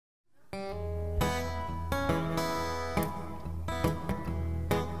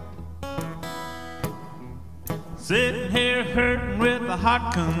Sitting here hurting with a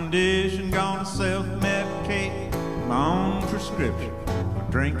heart condition, gonna self-medicate my own prescription. I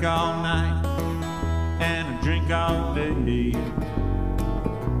drink all night and I drink all day.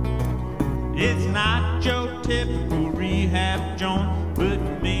 It's not your typical rehab joint, but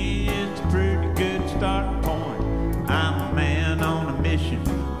to me it's a pretty good start point. I'm a man on a mission,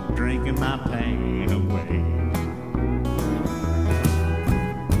 drinking my pain away.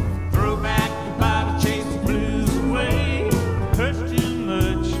 Throw back the bottle, chase the blues away. Hurts too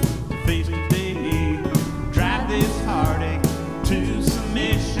much to face today. Drive this heartache to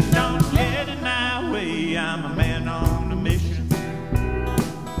submission. Don't get in my way, I'm a man on a mission.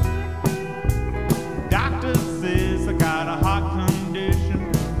 Doctor says I got a heart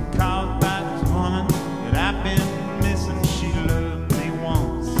condition caused by this woman that I've been missing. She loved me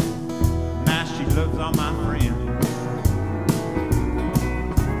once, now she loves all my friends.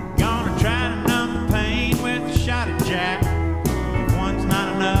 Gonna try to numb the pain with a shot of Jack. If one's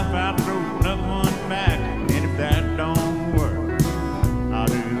not enough, I'll throw another one back. And if that don't work, I'll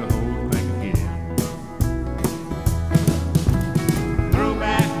do the whole thing again. Throw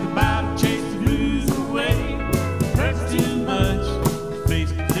back the bottle, chase the blues away. Hurts too much to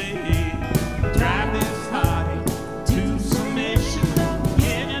face the day. Drive this heartache to submission.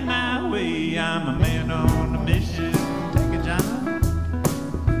 Get in my way, I'm a man on a mission. Take it, John.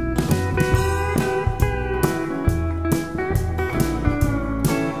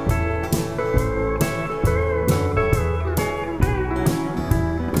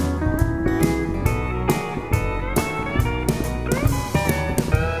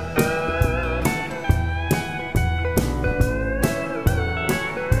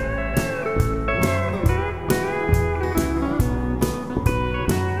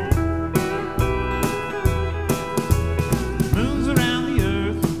 Moon's around the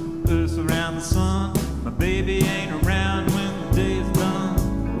earth, earth's around the sun. My baby ain't around when the day is done.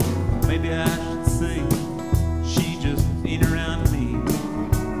 Maybe I should say she just ain't around me.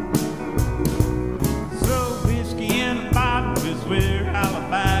 So whiskey in a bottle is where I'll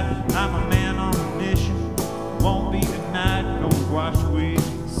abide. I'm a man on a mission, won't be denied. Don't wash away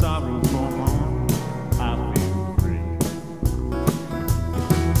sorrow for a moment, I feel free.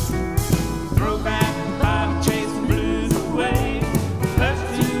 Throw back the bottle, chase the blues away. Hurts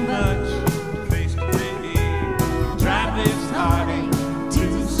too much to face the day. Drive this heartache to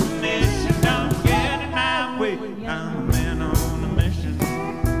submission. Don't get in my way, I'm a man on a mission.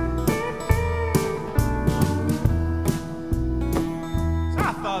 So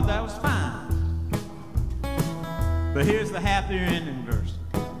I thought that was fine. But here's the happier ending verse.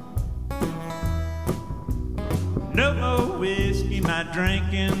 No more whiskey, my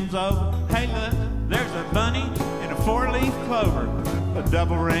drinking's over. Hey look, there's a bunny and a four-leaf clover, a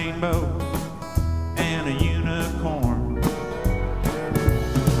double rainbow, and a unicorn.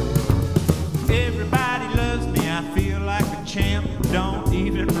 Everybody loves me, I feel like a champ. Don't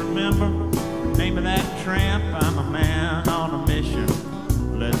even remember the name of that tramp. I'm a man on a mission,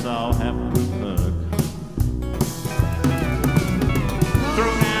 let's all have a good luck.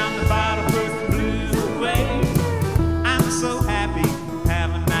 Throw down the bottle, put the blues away. I'm so happy,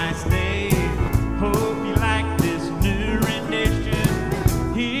 have a nice day. Hope you like this new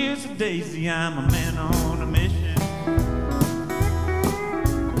rendition. Here's a daisy, I'm a man on